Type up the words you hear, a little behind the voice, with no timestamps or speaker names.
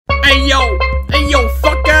Hey yo,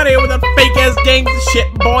 fuck out of here with that fake ass gangsta shit,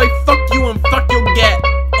 boy. Fuck you and fuck your get.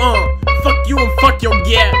 Fuck you and fuck your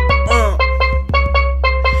get.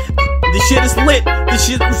 This shit is lit. This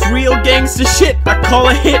shit was real gangsta shit. I call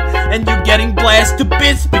a hit, and you're getting blasted to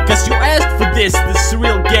bits because you asked for this. This is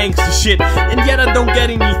real gangsta shit, and yet I don't get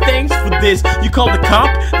any thanks for this. You call the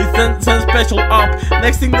cop, they send special op.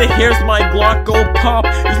 Next thing they hear is my Glock go pop.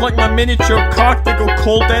 It's like my miniature cock. They go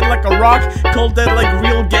cold dead like a rock, cold dead like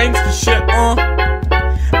real gangsta shit.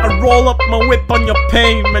 I roll up my whip on your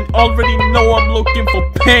pavement. Already know I'm looking for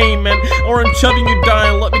payment, or I'm shoving you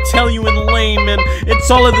down. Let me tell you in layman, it's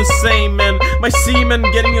all of the same, man. My seaman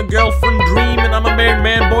getting a girlfriend dreaming. I'm a married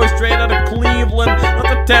man, boy, straight out of Cleveland. Not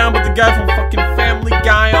the town, but the guy from fucking Family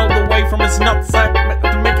Guy, all the way from his nutsack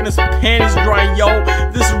to making his panties dry, yo.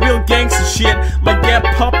 This is real gangsta shit. My gap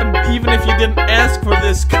poppin' even if you didn't ask for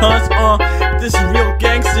this, cuz this is real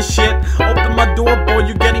gangsta shit. Open my door, boy,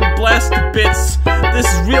 you're getting blasted to bits. This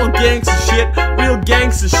is real gangsta shit, real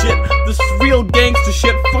gangsta shit. This is real gangsta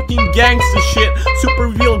shit, fucking gangsta shit, super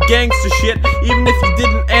real gangsta shit. Even if you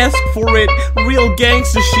didn't ask for it, real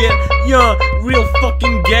gangsta shit, yeah, real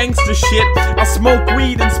fucking gangsta shit. I smoke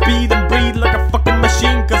weed and speed and breathe like a fucking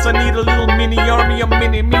machine, cause I need a little mini army, a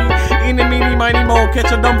mini me, in a mini miny mo.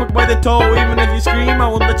 Catch a dump hook by the toe, even if you scream, I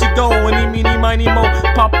won't let you go. Any mini miny mo,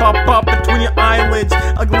 pop pop pop between your eyelids.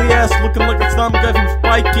 Ugly ass looking like a slum guy from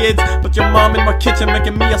Spy Kids, but your mom in my kitchen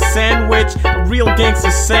making me a sandwich, a real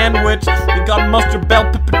gangsta sandwich. You got mustard, bell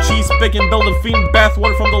pepper, cheese, bacon, Belgian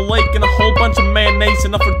bathwater from the lake, and a whole bunch of mayonnaise.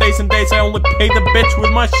 Enough for days and days. I only pay the bitch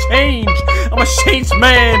with my change. I'm a changed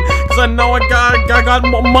man, cause I know I got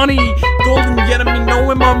more money. Golden yet me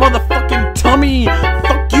know in my motherfucking tummy.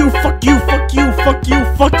 Fuck you, fuck you, fuck you, fuck you,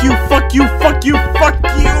 fuck you, fuck you, fuck you, fuck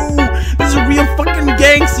you. This is real fucking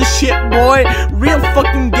gangsta shit, boy. Real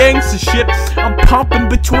fucking gangsta shit. I'm popping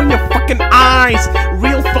between your fucking eyes.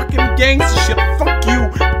 Real fucking gangsta shit. Fuck